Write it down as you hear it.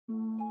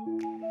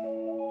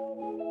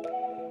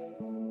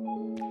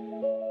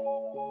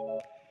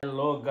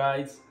Hello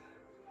guys.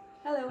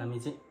 Hello. हामी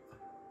चाहिँ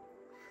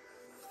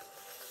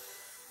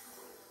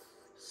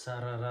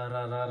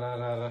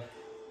सारारारारारारा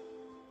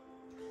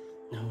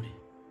Tandoori.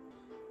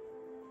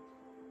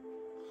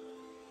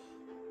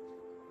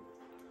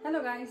 Hello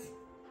guys.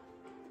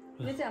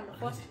 यो चाहिँ हाम्रो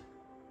फर्स्ट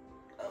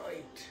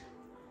राइट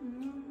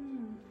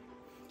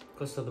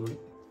कस्तो त बडी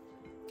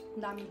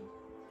दामी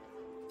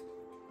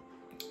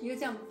यो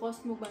चाहिँ हाम्रो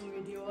फर्स्ट मुकबाङ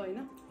भिडियो हो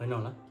हैन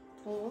होला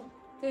हो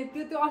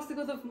त्यो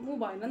अस्तिको त मु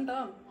भएन नि त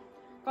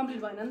कम्प्लिट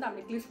भएन नि त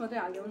हामीले क्लिप्स मात्रै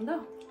हाल्यौ नि त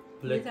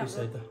लेग पिस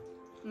है त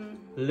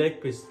leg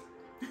piece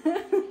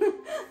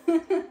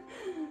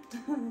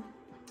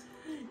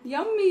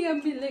yummy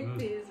yummy leg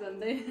piece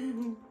भन्दै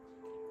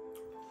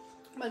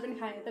मैले पनि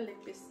खाएँ त लेग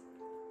पिस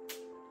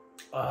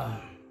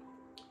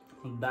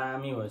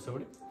दामी भएछ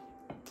बडी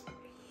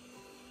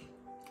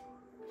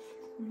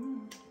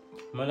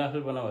मैले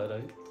आफै बना भएर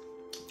है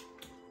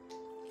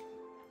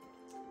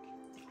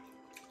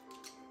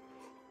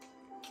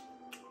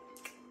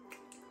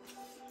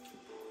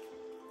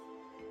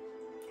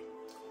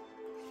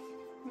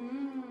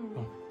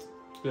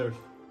Cheers.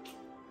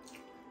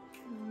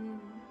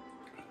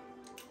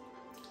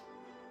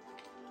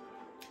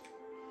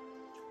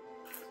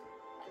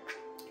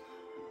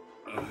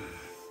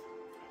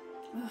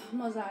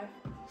 मजा आयो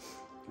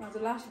आज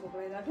लास्ट भोक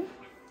लागिरहेको थियो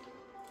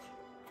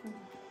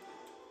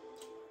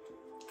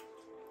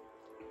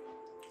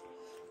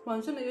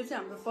भन्छु न यो चाहिँ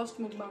हाम्रो फर्स्ट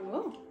मुकबाङ हो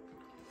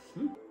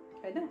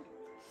हैन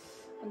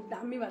अनि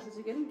दामी भएको छ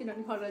चिकन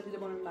किनभने खरराजीले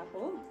बनाउनु भएको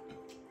हो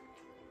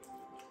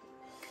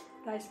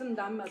राइस पनि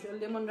दामी भएको थियो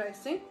लेमन राइस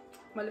चाहिँ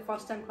मैले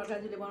फर्स्ट टाइम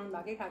खरराजीले बनाउनु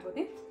भएकै खाएको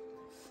थिएँ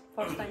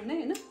फर्स्ट टाइम नै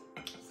हैन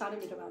साह्रै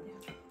मिठो भएको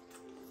थियो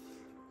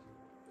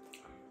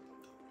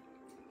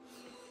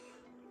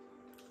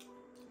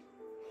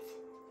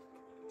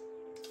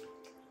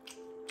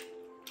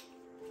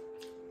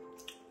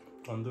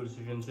तन्दुरी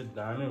चिकन चाहिँ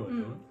दामी भयो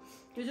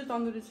यो चाहिँ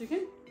तन्दुरी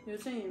चिकन यो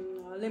चाहिँ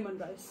लेमन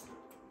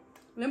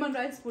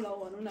राइस पुलाउ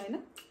भनौँ न हैन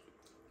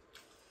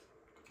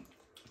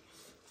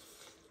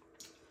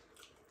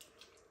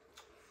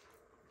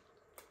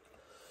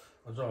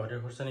अझ हरियो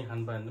खुर्सानी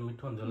खानु पायो भने त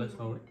मिठो हुन्छ होला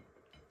यसमा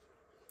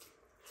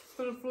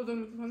तर फ्रोजन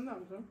मिठो नि त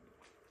हुन्छ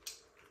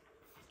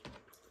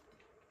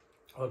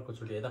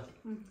अर्कोचोटि है त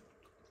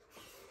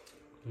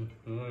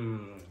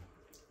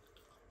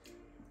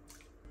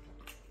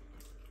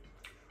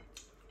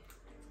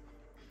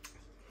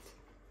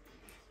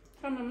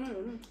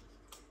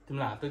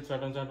तिमीलाई हातै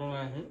चटङ चटङ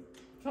आयो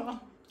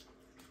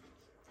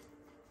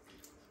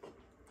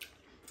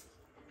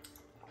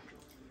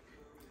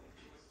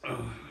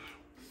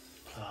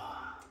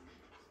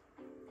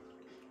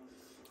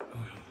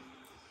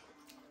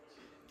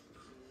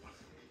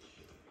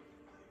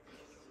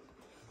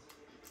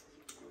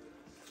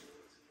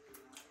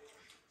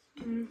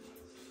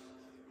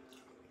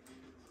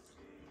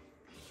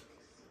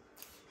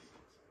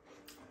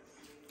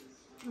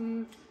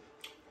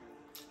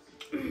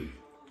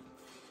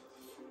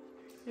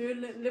यो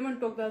लेमन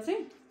टोक्दा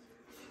चाहिँ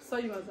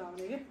सही मजा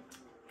आउने के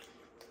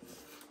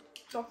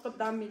टक्क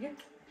दामी के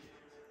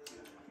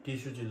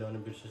टिस्यु चाहिँ ल्याउने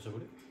बिर्सेछ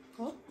बडी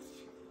हो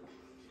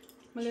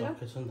मैले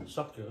सकेछ नि त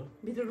सक्यो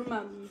भित्र रुममा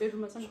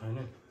बेडरुममा छ छैन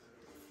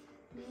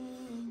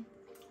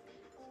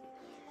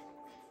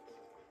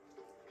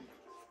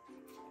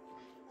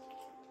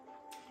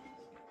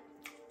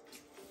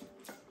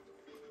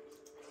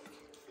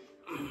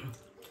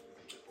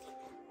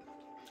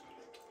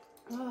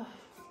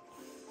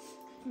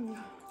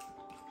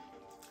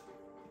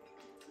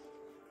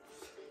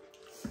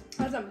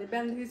आज हामीले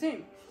बिहानदेखि चाहिँ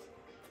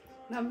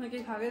राम्रोसँग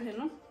केही खाएकै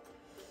थिएनौँ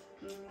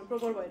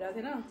प्रोपर भइरहेको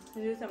थिएन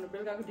यो चाहिँ हाम्रो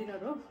बेलुकाको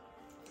डिनर हो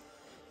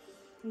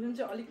जुन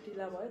चाहिँ अलिक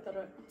ढिला भयो तर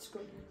it's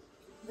good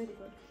very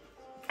good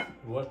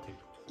worth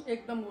it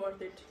एकदम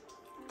वर्थ इट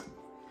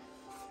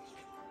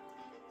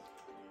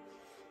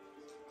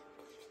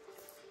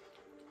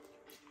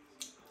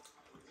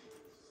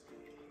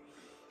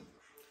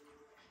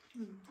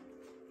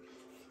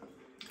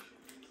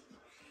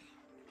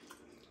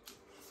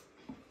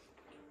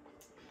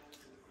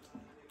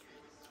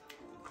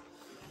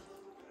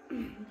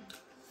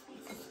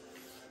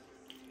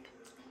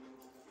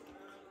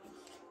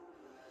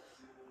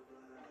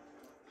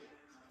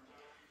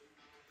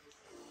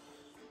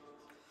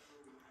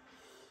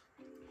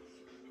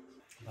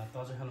भात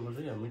अझै खानुपर्छ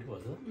या मिठो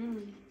भयो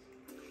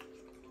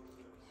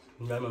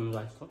गाईमा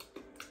लाग्छ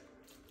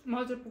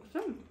मलाई चाहिँ पुग्छ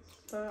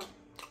तर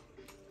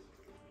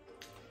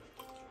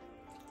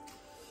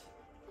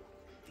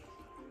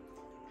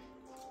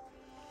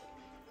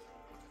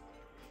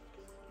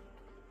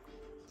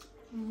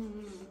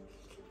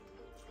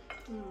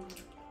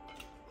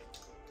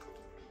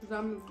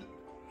दामी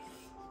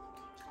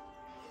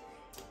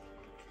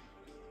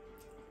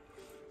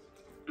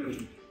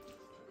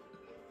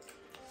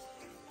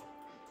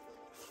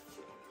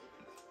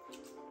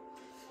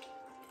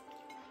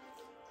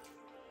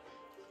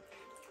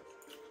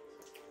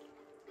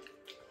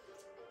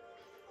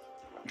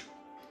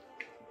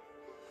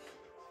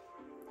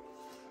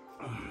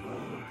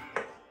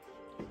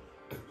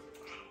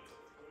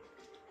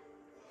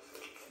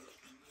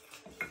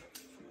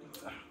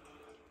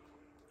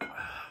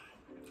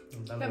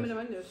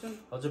क्यामेरामा नि हेर्छु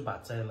अझै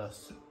भात चाहियो लास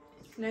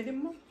ल्याइदिउँ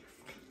म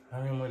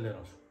हामी मैले लिएर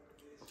आउँछु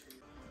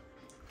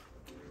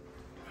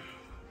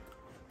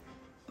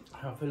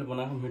आफैले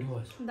बनाएको मिठो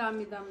भएछ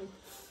दामी दामी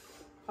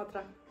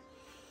खतरा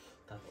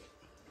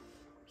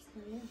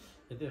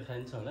यति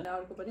खाइन्छ होला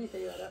अर्को पनि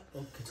त्यही भएर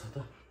ओके छ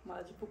त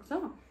मलाई चाहिँ पुग्छ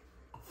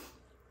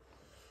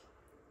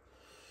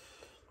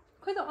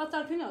खै त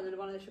अचार थियो नि हजुरले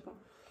बनाइसक्यो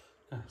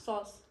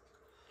सस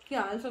के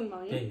हाल्छ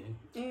नि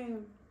ए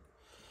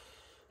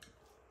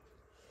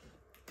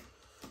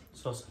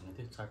सस हाल्ने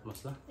थियो चाट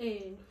मसला ए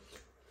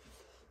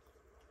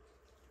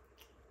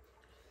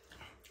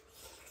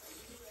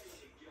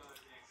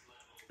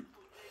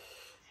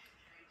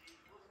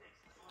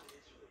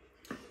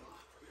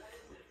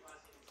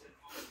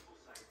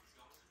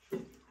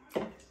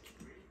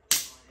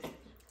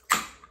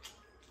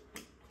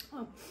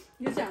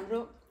यो चाहिँ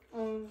हाम्रो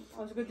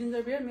हजुरको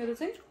जिन्जर बियर मेरो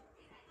चाहिँ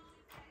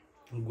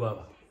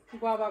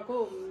गुवाबाको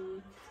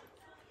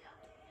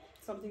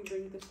समथिङ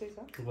ड्रिङ्क त्यस्तै छ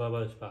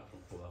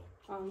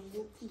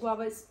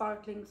गुवाबा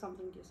स्पार्कलिङ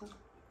समथिङ के छ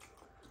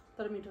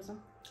तर मिठो छ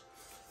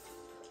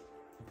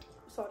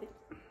सरी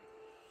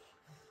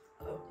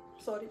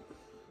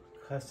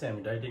खास चाहिँ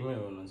हामी डाइटिङमै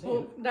हुनु हो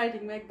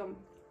डाइटिङमा एकदम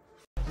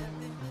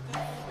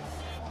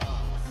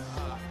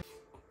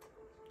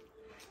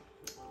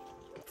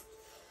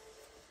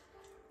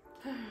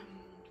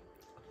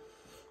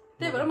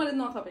त्यही भएर मैले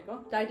नथपेको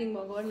डाइटिङ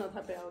भएको भएर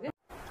नथपे हो क्या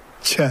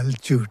चल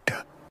झूठा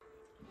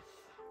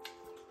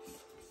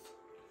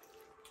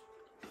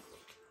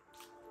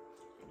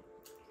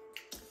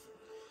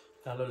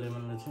कालो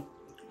लेमनले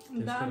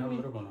चाहिँ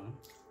राम्रो बनायो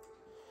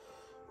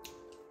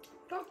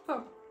टक्क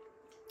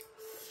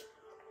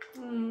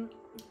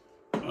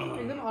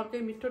एकदम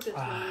अर्कै मिठो टेस्ट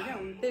लाग्यो क्या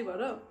त्यही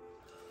भएर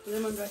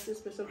लेमन राइस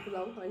स्पेसल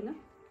पुलाउ होइन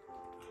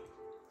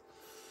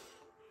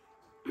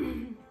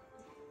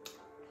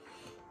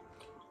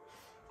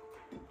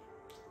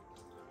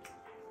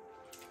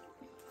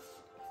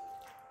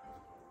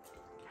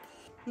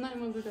नहीं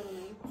मैं दुटा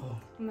बनाई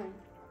नहीं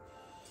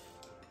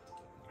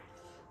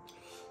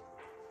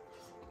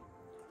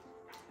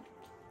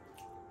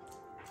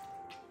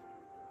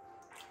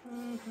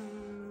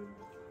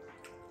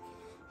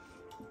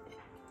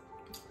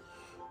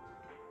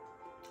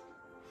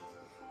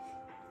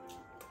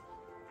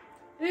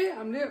ए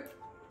हामीले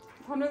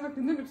खाना त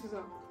किन्दै बिर्सेछ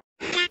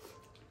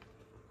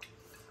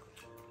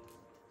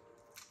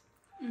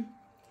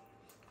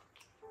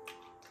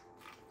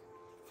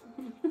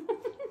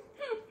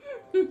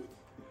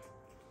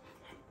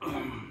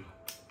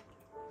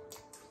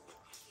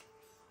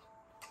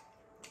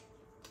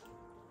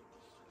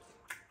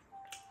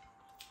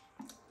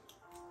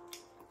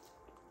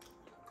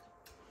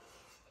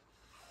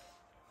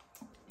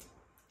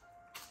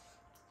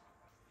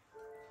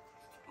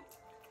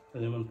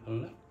लेमन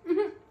फाल्न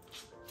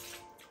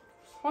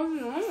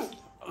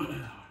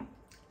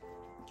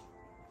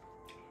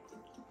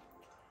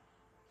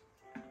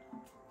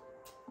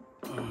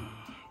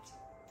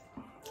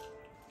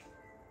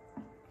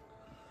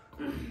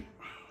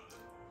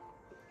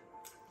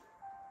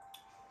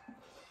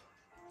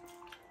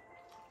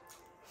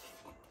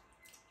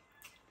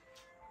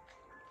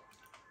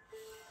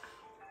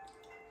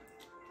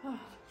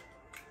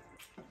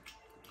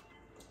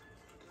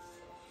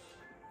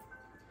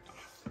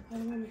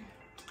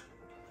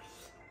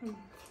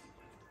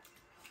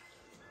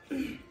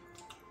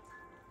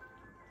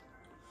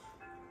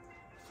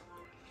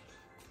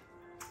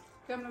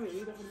कैमरा में ही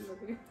रखने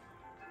लगे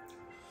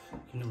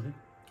किन भने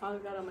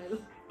हल्का रमाइलो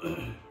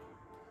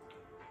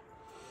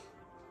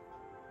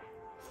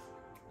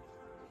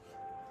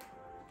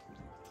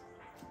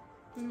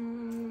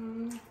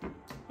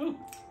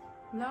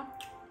ल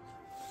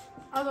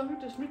आज पनि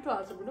टेस्ट मिठो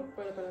आएको छ बुढो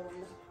पहिला पहिला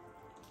भन्दा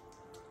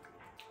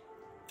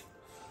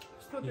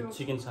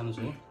चिकन सानो छ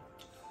नि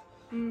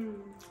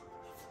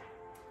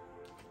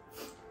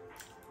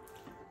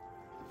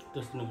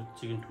त्यसको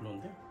चिकन ठुलो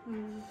हुन्थ्यो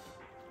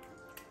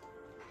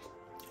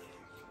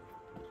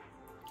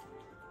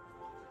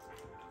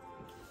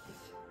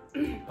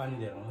पानी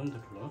दिएर आउँछ नि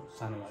त ठुलो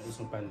सानोमा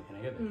यसमा पानी थिएन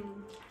क्या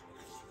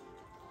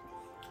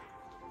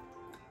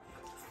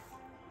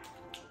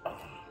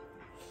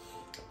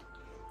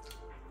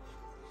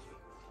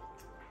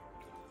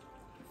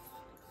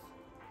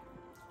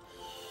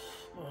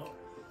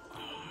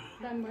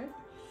दाम भयो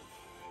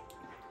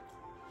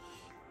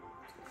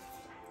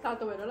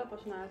तातो भएर होला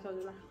पस्न आएछ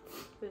हजुरलाई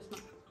त्यसमा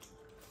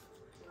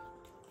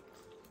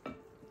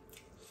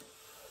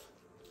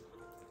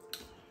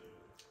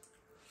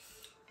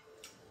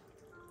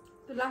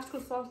त्यो लास्टको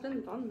ससले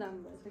नि झन् दाम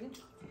भएछ कि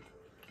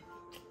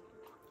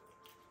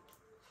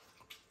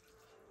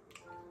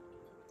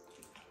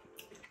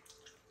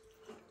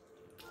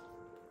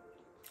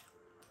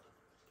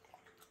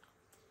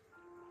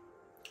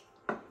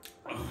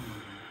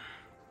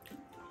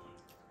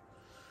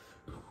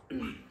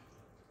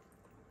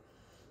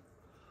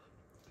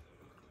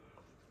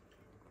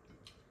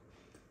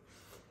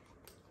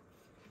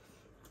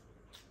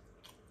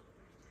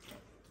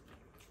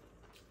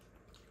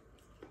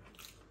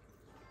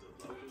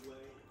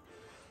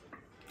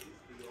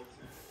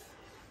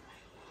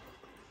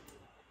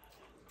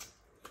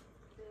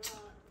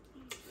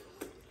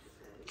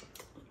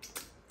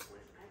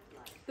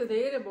त्यो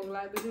धेरै भोक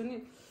लागेपछि पनि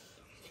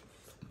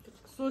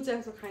सोचे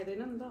जस्तो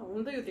खाइँदैन नि त हुन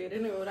त यो धेरै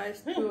नै हो राइस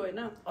थियो होइन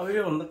अब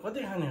यो भन्दा कति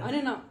खाने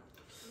होइन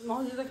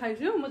मजे त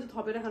खाइसक्यो म चाहिँ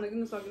थपेर खान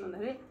किन सकिनँ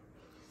भन्दाखेरि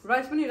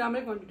राइस पनि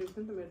राम्रै क्वान्टिटी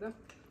थियो नि त मेरो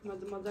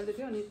त मजाले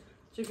थियो अनि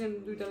चिकन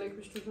 2टा लेग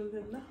पिस टुटल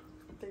थियो नि त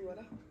त्यही भएर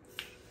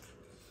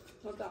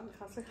म त हामी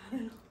खासै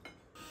खाँदैन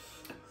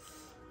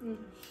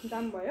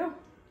दाम भयो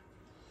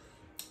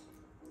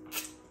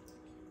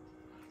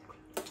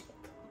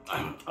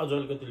अझ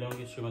अलिकति ल्याउँ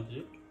कि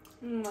श्रीमतीजी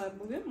मलाई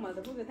त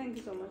पुग्यो थ्याङ्क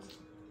यू सो मच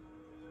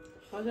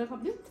हजुर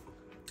खप्दियो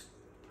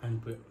अनि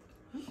पुग्यो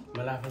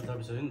मैले आफूले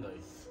थपिसकेँ नि त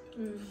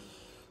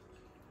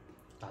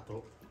तातो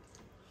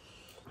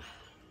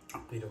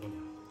पिरो पनि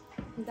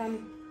दामी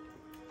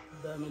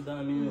दामी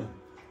दामी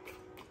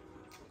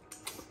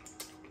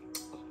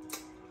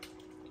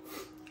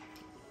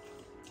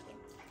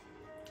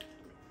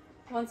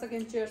once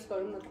again cheers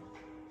गरौँ न त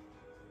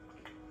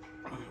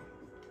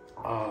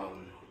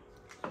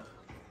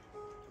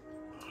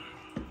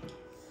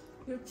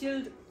यो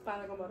चिल्ड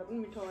पाराको भएर पनि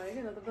मिठो भयो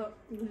क्या नत्र त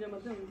गुलियो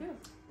मात्रै हुन्थ्यो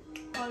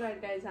अलराइट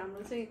गाइज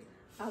हाम्रो चाहिँ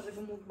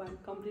आजको मुखबाङ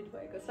कम्प्लिट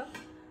भएको छ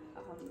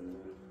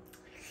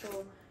सो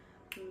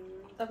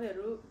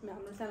तपाईँहरू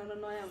हाम्रो च्यानलमा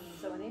नयाँ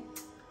हुनुहुन्छ भने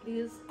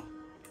please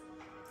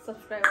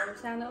subscribe our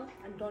channel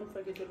and don't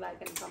forget to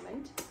like and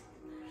comment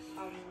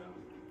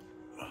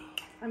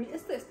हामी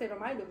यस्तै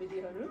रमाइलो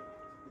भिडियोहरू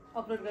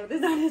अपलोड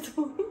गर्दै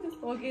जानेछौँ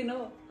ओके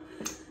नो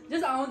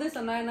जस्ट आउँदैछ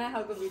नयाँ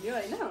खालको भिडियो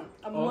होइन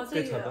अब म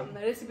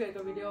चाहिँ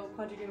रेसिपीहरूको भिडियो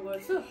कन्टिन्यू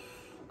गर्छु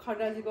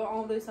खड्गाजीको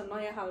आउँदैछ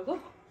नयाँ खालको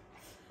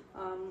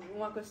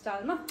उहाँको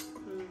स्टाइलमा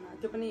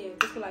त्यो पनि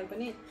त्यसको लागि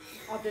पनि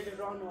अपडेटेड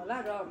रहनु होला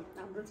र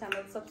हाम्रो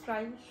च्यानल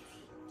सब्सक्राइब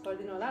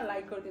गरिदिनु होला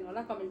लाइक गरिदिनु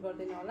होला कमेन्ट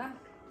गरिदिनु होला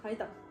है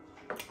त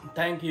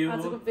थ्याङ्क यू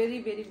आजको very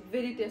very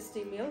very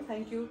tasty meal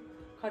thank you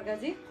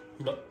खड्गाजी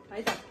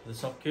है त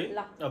सक्यो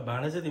अब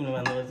भाँडा चाहिँ तिमीले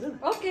मान्नुपर्छ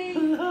ओके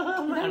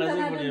भाँडा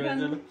चाहिँ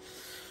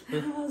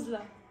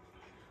ल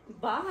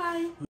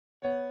बाई